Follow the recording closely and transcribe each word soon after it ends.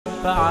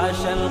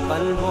فعاش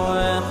القلب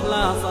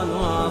إخلاصا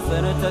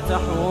وصرت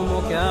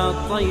تحوم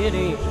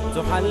كالطير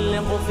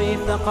تحلق في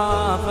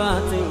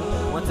ثقافات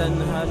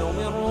وتنهل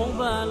من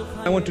ربى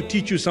الخير. I want to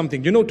teach you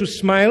something. You know, to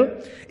smile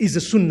is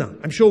a sunnah.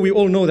 I'm sure we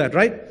all know that,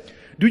 right?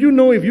 Do you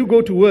know if you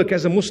go to work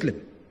as a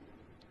Muslim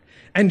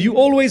and you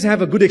always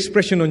have a good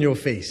expression on your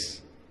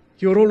face,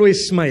 you're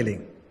always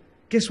smiling,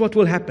 guess what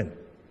will happen?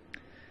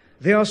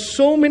 There are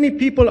so many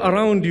people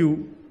around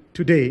you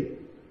today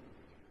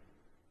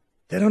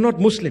that are not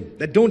Muslim,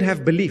 that don't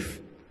have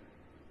belief.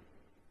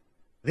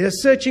 They are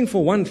searching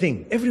for one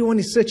thing. Everyone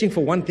is searching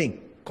for one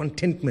thing: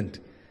 contentment,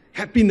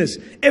 happiness.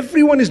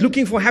 Everyone is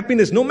looking for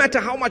happiness, no matter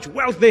how much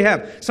wealth they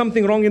have.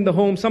 Something wrong in the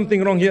home,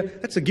 something wrong here.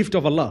 That's a gift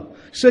of Allah.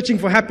 Searching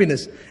for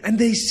happiness. And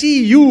they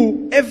see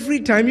you every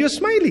time you're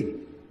smiling.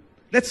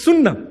 That's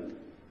sunnah.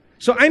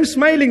 So I'm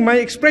smiling, my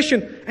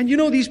expression. And you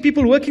know, these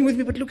people working with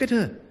me, but look at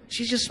her.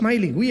 She's just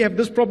smiling. We have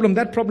this problem,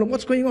 that problem.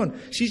 What's going on?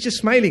 She's just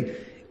smiling.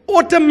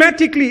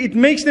 Automatically, it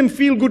makes them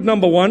feel good,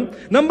 number one.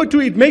 Number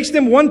two, it makes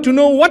them want to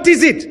know what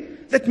is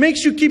it that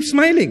makes you keep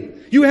smiling.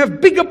 You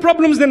have bigger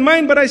problems than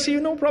mine, but I see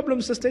no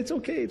problem, sister. It's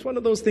okay. It's one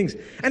of those things.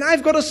 And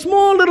I've got a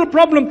small little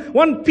problem.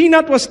 One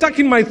peanut was stuck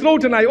in my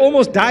throat and I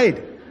almost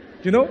died.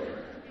 You know?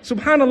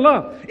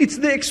 Subhanallah. It's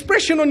the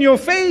expression on your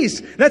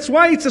face. That's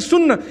why it's a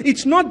sunnah.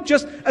 It's not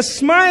just, a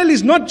smile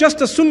is not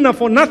just a sunnah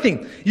for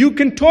nothing. You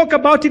can talk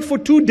about it for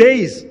 2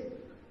 days.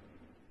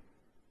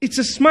 It's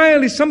a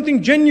smile, it's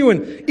something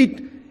genuine.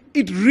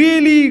 It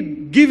really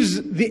gives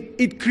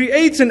it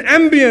creates an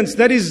ambience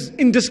that is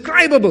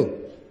indescribable.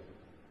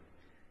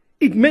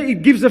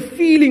 It gives a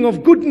feeling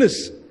of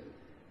goodness.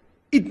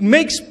 It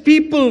makes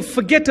people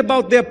forget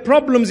about their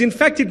problems. In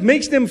fact, it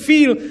makes them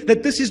feel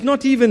that this is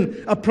not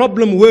even a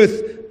problem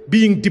worth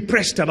being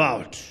depressed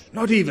about.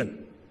 Not even.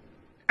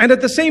 And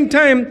at the same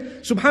time,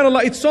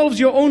 subhanallah, it solves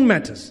your own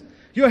matters.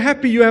 You're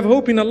happy, you have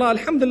hope in Allah.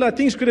 Alhamdulillah,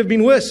 things could have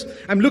been worse.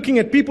 I'm looking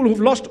at people who've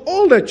lost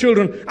all their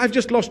children. I've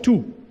just lost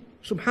 2.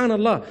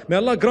 Subhanallah. May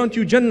Allah grant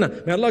you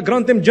Jannah. May Allah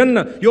grant them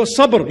Jannah. Your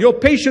sabr, your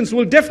patience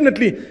will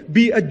definitely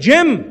be a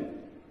gem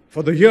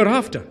for the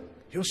hereafter.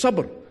 Your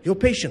sabr, your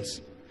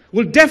patience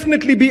will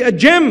definitely be a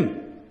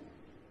gem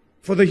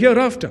for the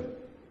hereafter.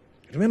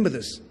 Remember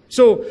this.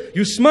 So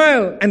you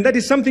smile, and that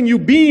is something you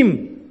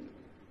beam.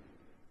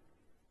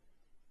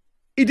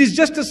 It is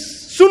just a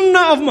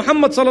sunnah of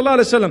Muhammad sallallahu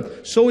alaihi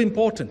wasallam. So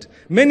important.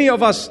 Many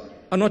of us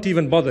are not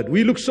even bothered.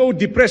 We look so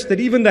depressed that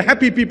even the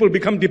happy people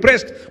become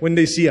depressed when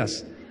they see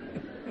us.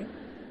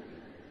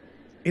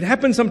 It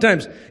happens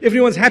sometimes.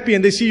 Everyone's happy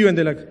and they see you and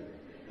they're like,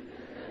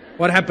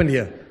 what happened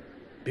here?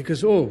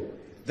 Because, oh,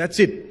 that's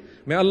it.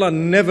 May Allah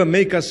never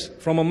make us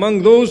from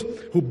among those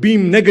who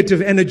beam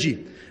negative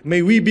energy.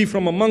 May we be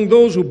from among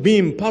those who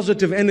beam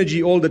positive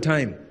energy all the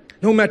time.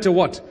 No matter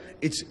what.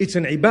 It's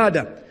an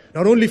ibadah.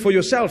 Not only for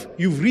yourself,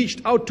 you've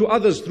reached out to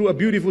others through a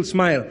beautiful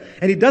smile.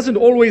 And it doesn't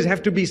always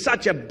have to be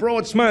such a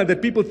broad smile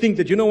that people think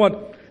that, you know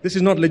what, this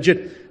is not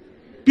legit.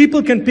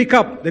 People can pick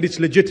up that it's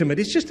legitimate.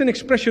 It's just an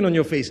expression on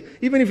your face.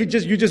 Even if you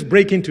just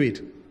break into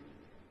it.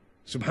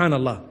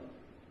 Subhanallah.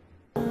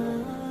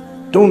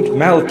 Don't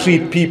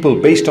maltreat people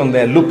based on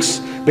their looks,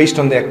 based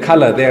on their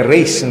color, their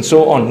race and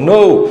so on.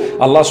 No,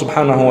 Allah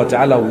subhanahu wa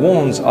ta'ala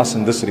warns us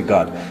in this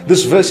regard.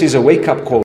 This verse is a wake-up call.